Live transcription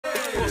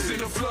Busting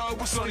the flood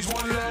with Sonny's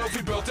one love.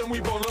 We built and we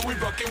ballin', we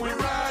buckin', we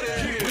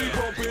riding. We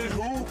bumpin'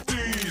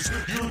 hoopties.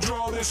 You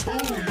draw this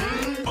hoop.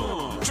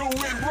 Do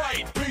it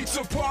right.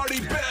 Pizza party,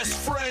 best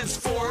friends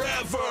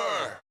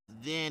forever.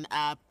 Then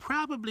I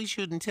probably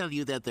shouldn't tell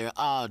you that their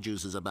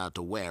juice is about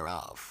to wear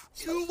off.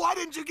 Why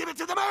didn't you give it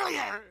to them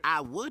earlier? I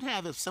would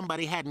have if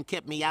somebody hadn't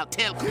kept me out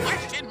till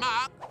question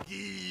mark.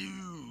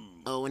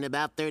 Oh, in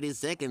about 30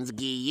 seconds,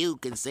 you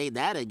can say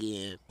that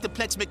again. The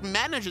Plex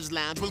McManager's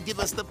Lounge will give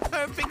us the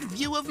perfect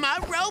view of my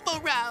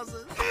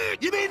robo-rousers.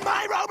 You mean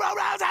my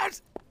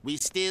robo-rousers? We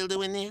still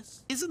doing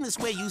this? Isn't this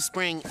where you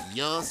spring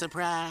your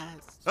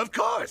surprise? Of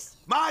course,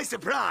 my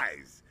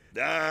surprise.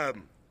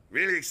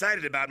 Really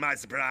excited about my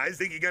surprise.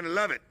 Think you're gonna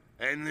love it.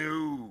 And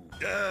Oh,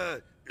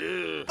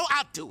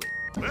 I'll do it.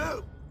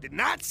 Well, did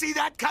not see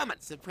that coming.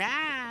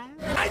 Surprise.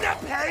 And the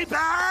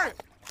paper!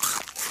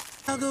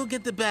 I'll go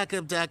get the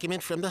backup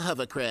document from the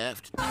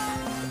hovercraft.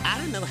 I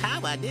don't know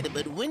how I did it,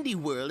 but Windy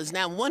World is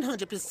now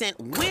 100%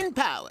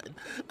 wind-powered.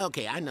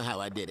 Okay, I know how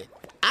I did it.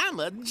 I'm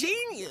a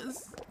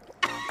genius.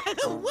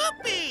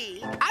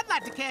 Whoopee! I'd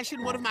like to cash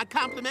in one of my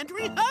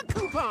complimentary hug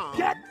coupons.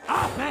 Get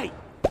off me!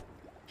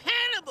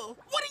 Hannibal,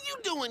 what are you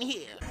doing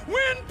here?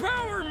 Wind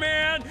power,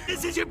 man!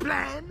 This is your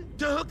plan?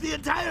 To hook the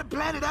entire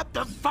planet up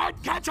to fart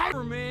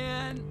catcher?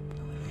 Man.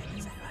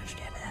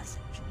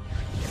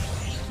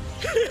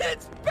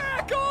 It's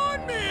back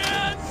on,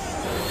 man!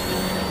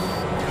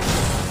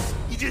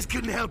 You just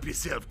couldn't help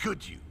yourself,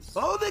 could you?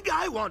 All the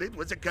guy wanted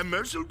was a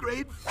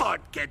commercial-grade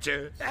fart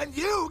catcher, and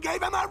you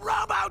gave him a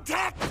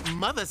Robotech!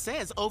 Mother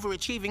says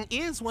overachieving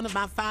is one of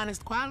my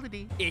finest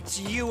qualities.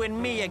 It's you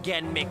and me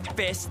again,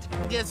 McFist.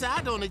 Guess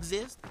I don't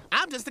exist.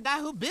 I'm just the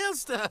guy who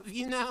builds stuff,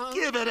 you know?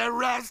 Give it a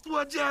rest,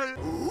 would you?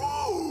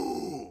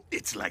 Ooh!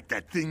 It's like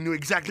that thing knew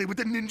exactly what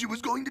the ninja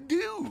was going to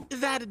do.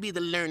 That'd be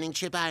the learning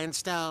chip I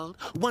installed.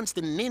 Once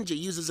the ninja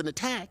uses an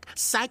attack,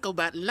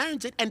 Psychobot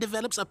learns it and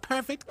develops a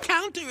perfect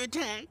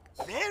counterattack.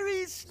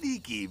 Very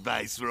sneaky,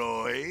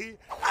 Viceroy.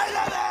 I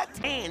love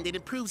it! And it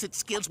improves its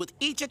skills with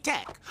each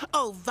attack.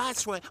 Oh,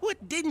 Viceroy,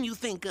 what didn't you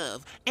think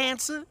of?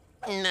 Answer?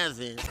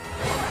 Nothing.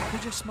 He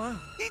just smiled.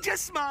 He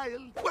just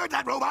smiled. Where'd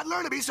that robot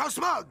learn to be so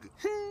smug?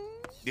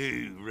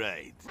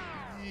 Right.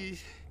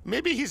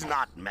 Maybe he's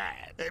not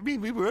mad. I mean,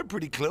 we were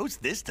pretty close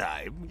this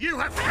time. You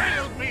have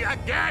failed me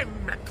again,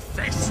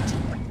 McFist!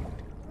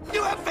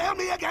 You have failed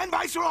me again,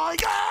 Viceroy!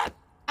 God!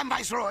 And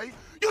Viceroy,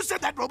 you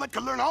said that robot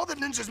could learn all the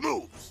ninja's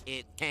moves.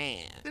 It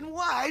can. Then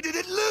why did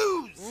it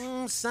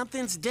lose?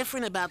 Something's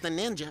different about the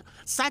ninja.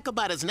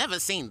 Psychobot has never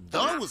seen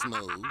those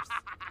moves.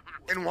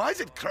 And why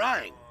is it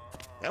crying?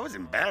 That was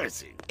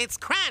embarrassing. It's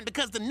crying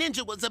because the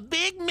ninja was a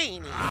big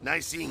meanie.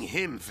 Nice seeing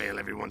him fail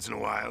every once in a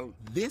while.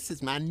 This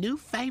is my new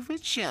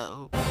favorite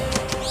show.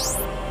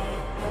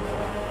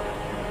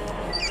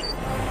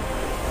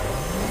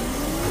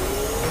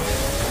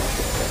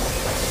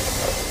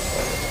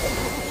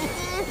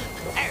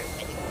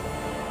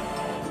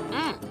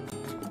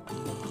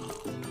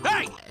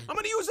 Hey! I'm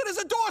gonna use it as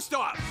a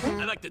doorstop!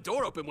 I like the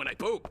door open when I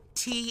poop.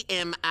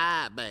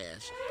 TMI,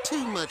 Bash.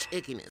 Too much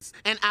ickiness.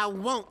 And I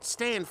won't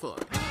stand for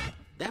it.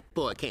 That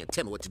boy can't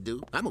tell me what to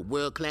do. I'm a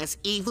world-class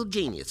evil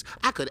genius.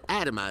 I could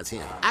atomize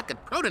him. I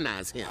could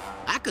protonize him.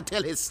 I could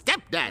tell his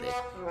stepdaddy.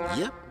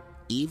 Yep,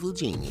 evil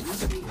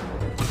genius.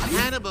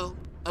 Hannibal,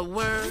 a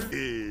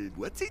word.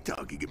 What's he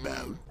talking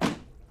about?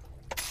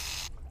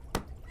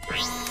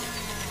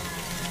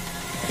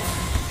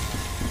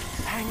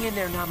 Hang in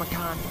there,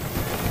 Namakan.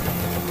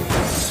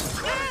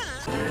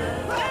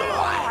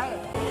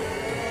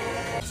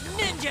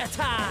 Ninja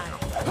time!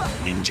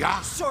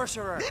 Ninja?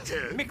 Sorcerer!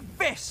 Ninja?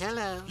 McFist!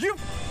 Hello. You...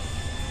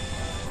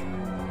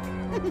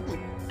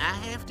 I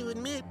have to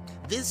admit,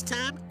 this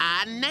time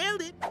I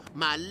nailed it.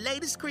 My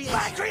latest creation.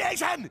 My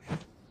creation!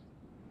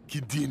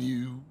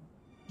 Continue.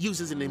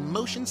 Uses an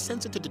emotion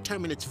sensor to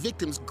determine its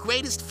victim's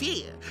greatest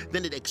fear.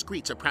 Then it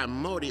excretes a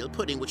primordial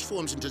pudding which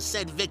forms into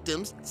said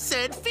victim's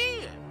said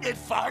fear. It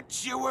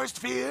farts your worst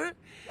fear?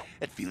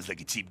 That feels like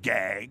a cheap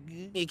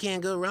gag. You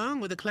can't go wrong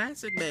with a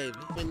classic, baby.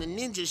 When the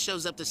ninja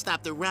shows up to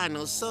stop the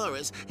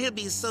rhinoceros, he'll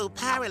be so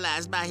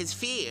paralyzed by his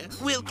fear,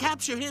 we'll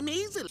capture him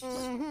easily.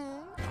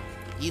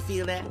 You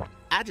feel that?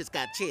 I just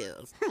got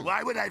chills.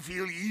 Why would I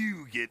feel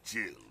you get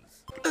chills?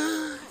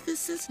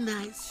 This is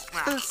nice.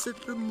 Us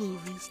at the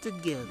movies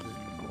together.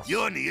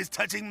 Your knee is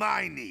touching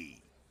my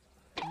knee.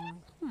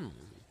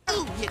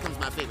 Ooh, here comes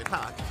my favorite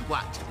part.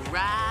 Watch.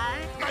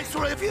 Right?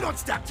 Viceroy, if you don't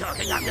stop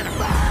talking, I'm gonna...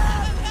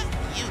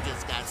 You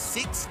just got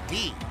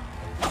 6D.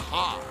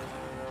 Hard.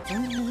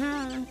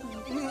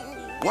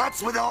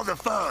 What's with all the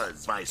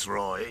fuzz,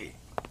 Viceroy?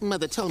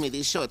 Mother told me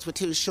these shorts were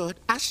too short.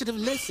 I should have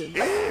listened.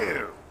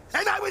 Ew!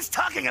 And I was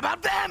talking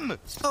about them!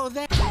 Oh,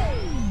 that...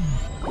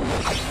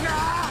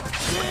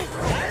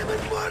 I'm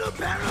in mortal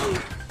peril!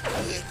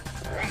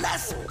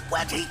 Less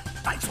wetty,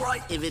 Viceroy.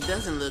 If it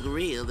doesn't look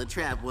real, the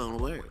trap won't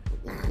work.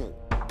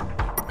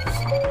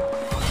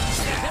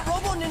 That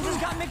robo-ninja's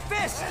got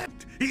McFist!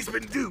 He's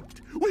been duped.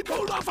 We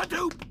pulled off a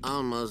dupe.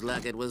 Almost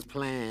like it was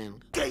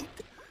planned. Gate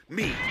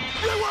Me,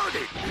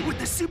 rewarded with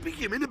the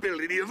superhuman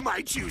ability of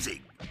my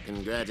choosing.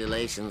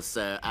 Congratulations,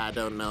 sir. I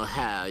don't know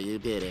how you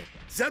did it.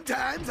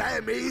 Sometimes I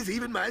amaze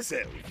even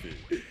myself.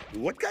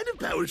 What kind of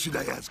power should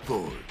I ask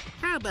for?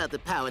 How about the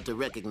power to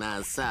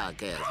recognize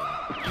sarcasm?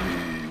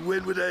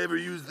 When would I ever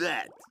use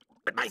that?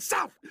 But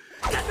myself!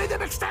 Get me the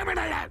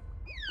exterminator!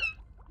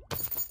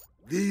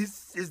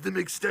 This is the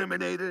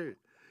exterminator.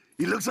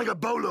 He looks like a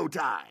bolo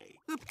tie.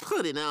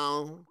 Put it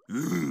on.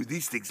 Ooh,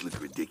 these things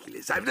look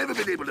ridiculous. I've never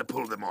been able to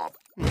pull them off.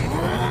 Ooh,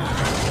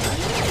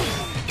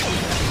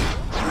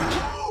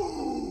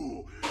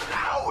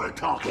 now we're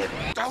talking.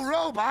 A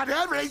robot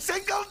every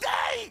single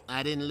day!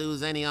 I didn't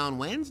lose any on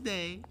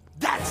Wednesday.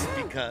 That's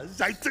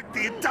because I took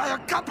the entire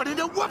company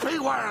to Whoopee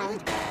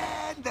World!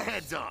 And the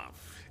head's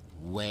off.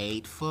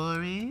 Wait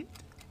for it.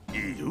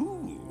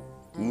 Ooh.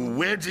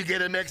 Where'd you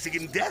get a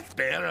Mexican death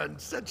bear on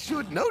such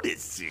short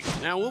notice?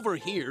 Now over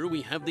here,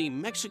 we have the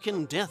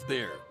Mexican death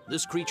bear.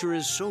 This creature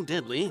is so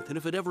deadly that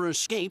if it ever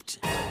escaped...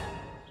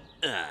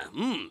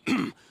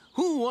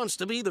 Who wants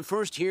to be the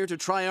first here to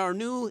try our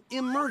new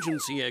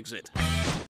emergency exit?